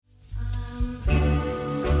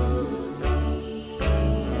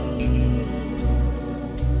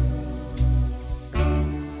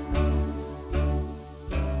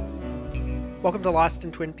Welcome to Lost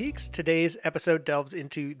in Twin Peaks. Today's episode delves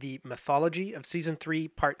into the mythology of Season 3,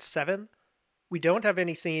 Part 7. We don't have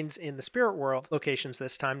any scenes in the spirit world locations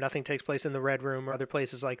this time. Nothing takes place in the Red Room or other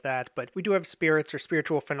places like that, but we do have spirits or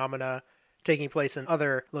spiritual phenomena taking place in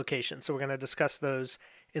other locations. So we're going to discuss those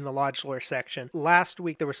in the Lodge Lore section. Last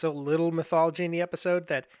week, there was so little mythology in the episode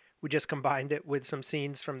that we just combined it with some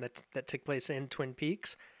scenes from that took place in Twin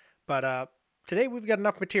Peaks. But today, we've got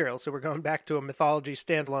enough material, so we're going back to a mythology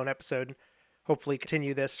standalone episode. Hopefully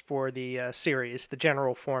continue this for the series, the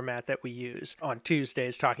general format that we use on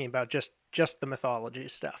Tuesdays, talking about just the mythology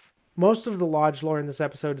stuff. Most of the Lodge lore in this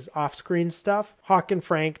episode is off-screen stuff. Hawk and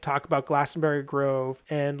Frank talk about Glastonbury Grove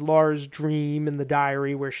and Laura's dream in the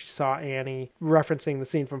diary where she saw Annie, referencing the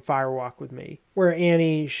scene from Firewalk with Me, where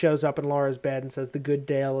Annie shows up in Laura's bed and says the good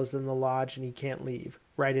Dale is in the lodge and he can't leave.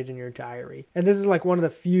 Write it in your diary. And this is like one of the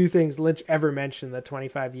few things Lynch ever mentioned in the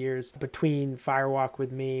 25 years between Firewalk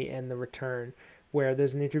with Me and The Return, where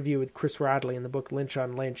there's an interview with Chris Radley in the book Lynch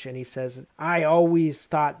on Lynch, and he says, I always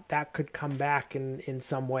thought that could come back in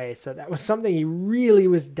some way. So that was something he really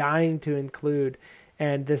was dying to include.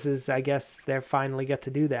 And this is, I guess, they finally get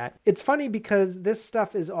to do that. It's funny because this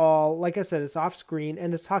stuff is all, like I said, it's off screen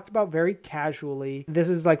and it's talked about very casually. This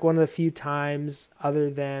is like one of the few times,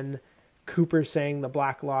 other than Cooper saying the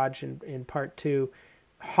Black Lodge in part 2.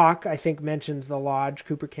 Hawk, I think, mentions the lodge.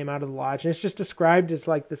 Cooper came out of the lodge. And it's just described as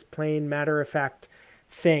like this plain matter-of-fact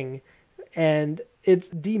thing. And it's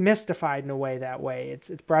demystified in a way that way. It's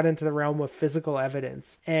brought into the realm of physical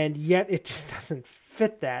evidence. And yet it just doesn't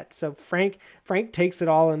fit that. So Frank takes it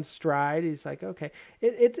all in stride. He's like, okay.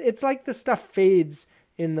 It's like the stuff fades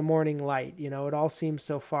in the morning light. You know, it all seems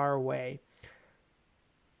so far away.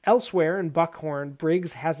 Elsewhere in Buckhorn,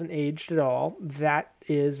 Briggs hasn't aged at all. That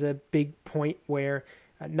is a big point where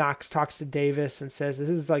Knox talks to Davis and says this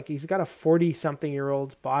is like he's got a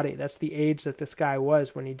 40-something-year-old's body. That's the age that this guy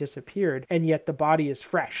was when he disappeared, and yet the body is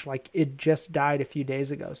fresh, like it just died a few days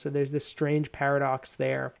ago. So there's this strange paradox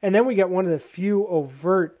there. And then we get one of the few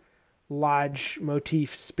overt lodge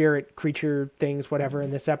motif, spirit, creature, things, whatever in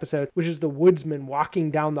this episode, which is the woodsman walking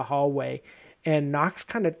down the hallway. And Knox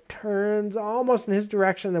kind of turns almost in his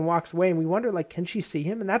direction and walks away. And we wonder, like, can she see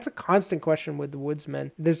him? And that's a constant question with the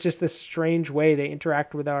woodsmen. There's just this strange way they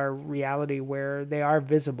interact with our reality where they are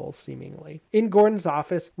visible, seemingly. In Gordon's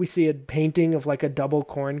office, we see a painting of, like, a double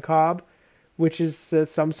corn cob, which is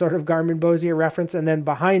some sort of Garmin Bozier reference. And then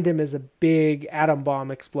behind him is a big atom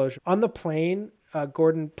bomb explosion. On the plane,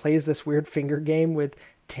 Gordon plays this weird finger game with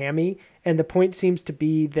Tammy, and the point seems to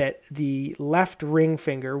be that the left ring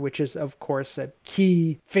finger, which is of course a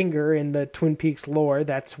key finger in the Twin Peaks lore,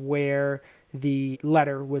 that's where the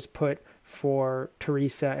letter was put for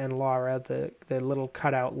Teresa and Laura, the little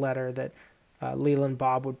cutout letter that Leland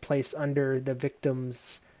Bob would place under the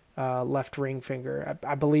victim's left ring finger.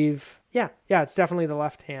 I believe, yeah, it's definitely the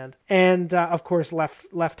left hand. And of course,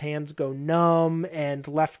 left hands go numb, and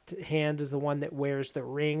left hand is the one that wears the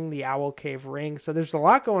ring, the Owl Cave ring. So there's a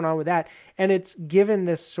lot going on with that, and it's given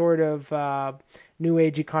this sort of new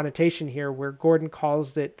agey connotation here, where Gordon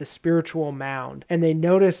calls it the spiritual mound. And they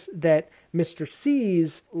notice that Mr.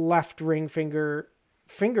 C's left ring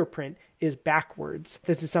fingerprint is backwards.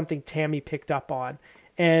 This is something Tammy picked up on.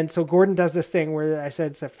 And so Gordon does this thing where I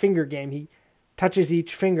said it's a finger game. He touches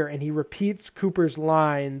each finger and he repeats Cooper's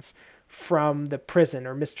lines from the prison,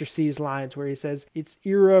 or Mr. C's lines, where he says, "It's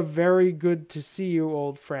Ira, very good to see you,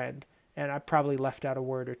 old friend." And I probably left out a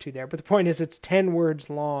word or two there. But the point is it's 10 words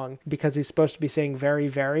long because he's supposed to be saying very,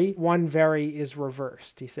 very. One very is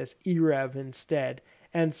reversed. He says Irev instead.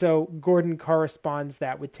 And so Gordon corresponds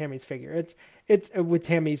that with Tammy's figure. It's with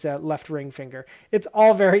Tammy's left ring finger. It's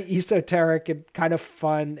all very esoteric and kind of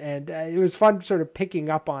fun, and it was fun sort of picking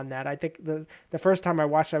up on that. I think the first time I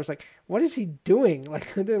watched it, I was like, what is he doing? Like,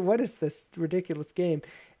 what is this ridiculous game?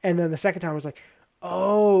 And then the second time I was like,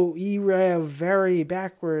 oh, E-Rev, very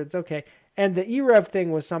backwards. Okay. And the E-Rev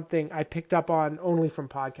thing was something I picked up on only from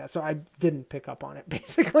podcasts, so I didn't pick up on it,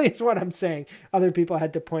 basically, is what I'm saying. Other people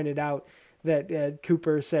had to point it out that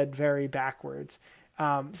Cooper said very backwards.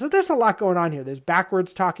 So there's a lot going on here. There's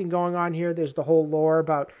backwards talking going on here. There's the whole lore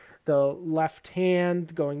about the left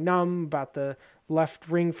hand going numb, about the left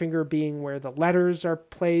ring finger being where the letters are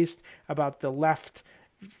placed, about the left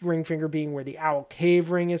ring finger being where the Owl Cave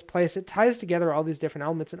ring is placed. It ties together all these different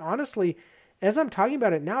elements. And honestly, as I'm talking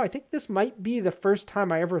about it now, I think this might be the first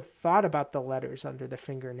time I ever thought about the letters under the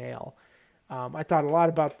fingernail. I thought a lot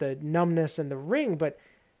about the numbness and the ring, but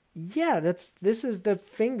yeah, this is the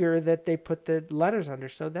finger that they put the letters under.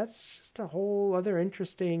 So that's just a whole other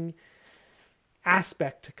interesting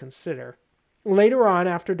aspect to consider. Later on,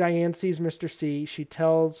 after Diane sees Mr. C, she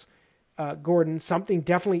tells Gordon, something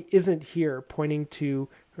definitely isn't here, pointing to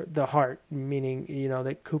the heart, meaning,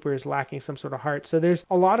 that Cooper is lacking some sort of heart. So there's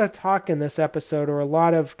a lot of talk in this episode, or a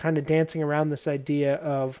lot of kind of dancing around this idea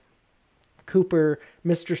of Cooper,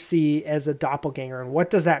 Mr. C as a doppelganger, and what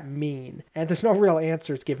does that mean? And there's no real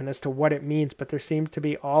answers given as to what it means, but there seem to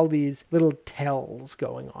be all these little tells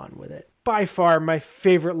going on with it. By far, my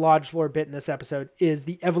favorite Lodge lore bit in this episode is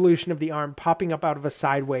the evolution of the arm popping up out of a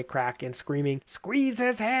sideway crack and screaming, "Squeeze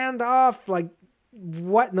his hand off!" Like,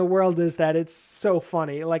 what in the world is that? It's so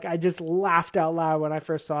funny. Like, I just laughed out loud when I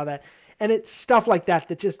first saw that. And it's stuff like that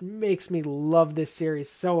that just makes me love this series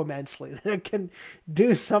so immensely. That it can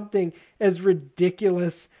do something as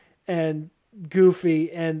ridiculous and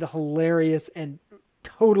goofy and hilarious and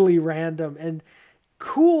totally random and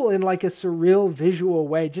cool in like a surreal visual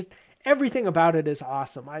way. Just everything about it is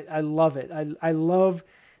awesome. I love it. I love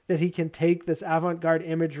that he can take this avant-garde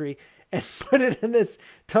imagery and put it in this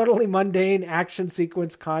totally mundane action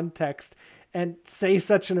sequence context and say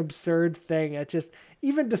such an absurd thing. It just,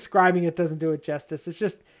 even describing it doesn't do it justice. It's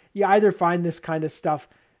just, you either find this kind of stuff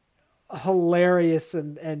hilarious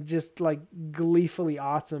and just like gleefully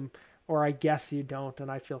awesome, or I guess you don't,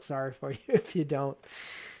 and I feel sorry for you if you don't.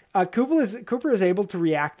 Cooper is able to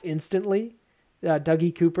react instantly,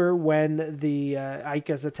 Dougie Cooper, when the Ike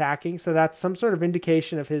is attacking. So that's some sort of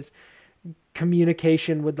indication of his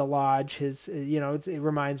communication with the Lodge. It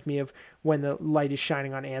reminds me of when the light is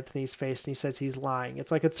shining on Anthony's face and he says he's lying.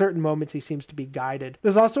 It's like at certain moments he seems to be guided.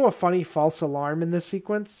 There's also a funny false alarm in this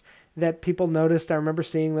sequence that people noticed. I remember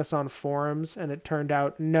seeing this on forums, and it turned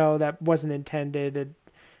out, no, that wasn't intended. It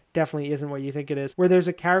definitely isn't what you think it is. Where there's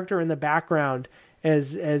a character in the background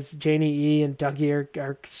as Janie E and Dougie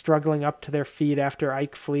are struggling up to their feet after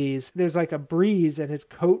Ike flees. There's like a breeze and his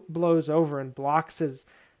coat blows over and blocks his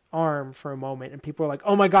arm for a moment, and people are like,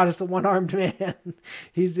 "Oh my God, it's the one-armed man."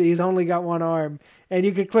 he's only got one arm, and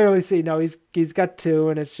you can clearly see, no, he's got two,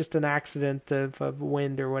 and it's just an accident of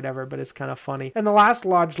wind or whatever. But it's kind of funny. And the last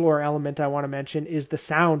Lodge lore element I want to mention is the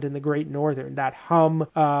sound in the Great Northern, that hum,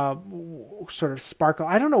 sort of sparkle.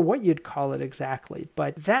 I don't know what you'd call it exactly,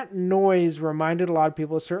 but that noise reminded a lot of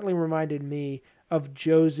people. It certainly reminded me of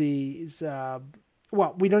Josie's.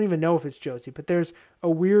 Well, we don't even know if it's Josie, but there's a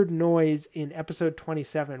weird noise in episode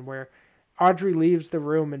 27 where Audrey leaves the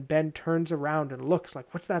room and Ben turns around and looks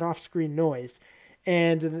like, what's that off-screen noise?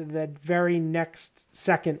 And that very next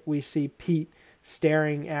second, we see Pete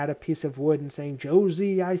staring at a piece of wood and saying,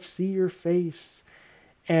 "Josie, I see your face."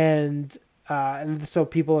 And so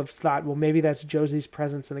people have thought, well, maybe that's Josie's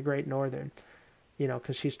presence in the Great Northern.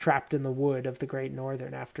 Because she's trapped in the wood of the Great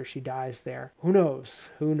Northern after she dies there. Who knows?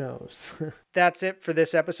 Who knows? That's it for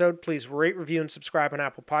this episode. Please rate, review, and subscribe on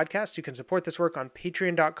Apple Podcasts. You can support this work on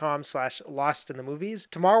patreon.com/lostinthemovies.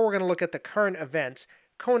 Tomorrow we're going to look at the current events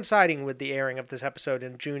coinciding with the airing of this episode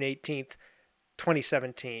in June 18th,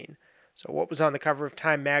 2017. So what was on the cover of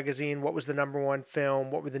Time magazine? What was the #1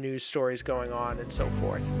 film? What were the news stories going on? And so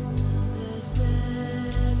forth.